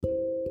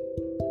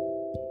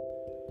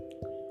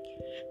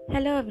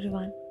Hello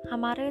everyone.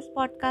 हमारे इस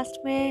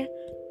podcast में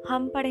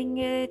हम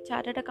पढ़ेंगे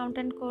चार्टर्ड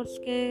अकाउंटेंट कोर्स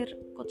के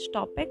कुछ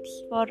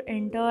topics for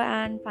inter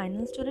and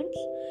final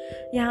students.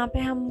 यहाँ पे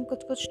हम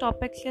कुछ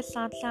टॉपिक्स के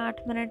 7 से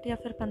 8 मिनट या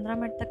फिर 15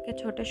 मिनट तक के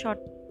छोटे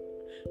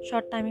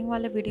शॉर्ट टाइमिंग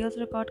वाले वीडियोस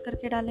रिकॉर्ड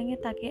करके डालेंगे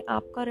ताकि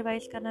आपको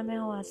रिवाइज़ करने में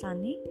हो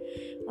आसानी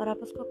और आप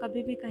उसको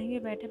कभी भी कहीं भी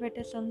बैठे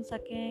बैठे सुन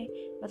सकें।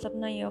 बस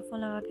अपना ईयरफोन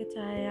लगा के,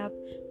 चाहे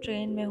आप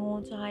ट्रेन में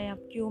हो, चाहे आप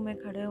क्यू में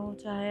खड़े हो,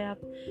 चाहे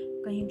आप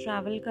कहीं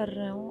ट्रैवल कर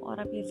रहे हो, और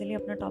आप इजीली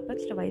अपने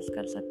टॉपिक्स रिवाइज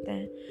कर सकते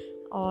हैं।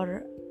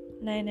 और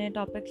नए नए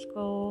टॉपिक्स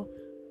को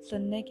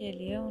सुनने के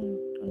लिए,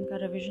 उनका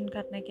रिवीजन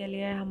करने के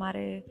लिए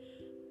हमारे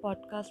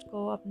पॉडकास्ट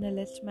को अपने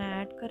लिस्ट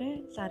में ऐड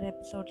करें, सारे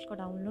एपिसोड्स को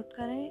डाउनलोड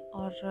करें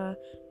और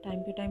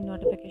time to time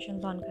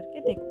notifications on करके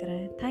देखते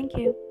रहें। Thank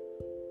you.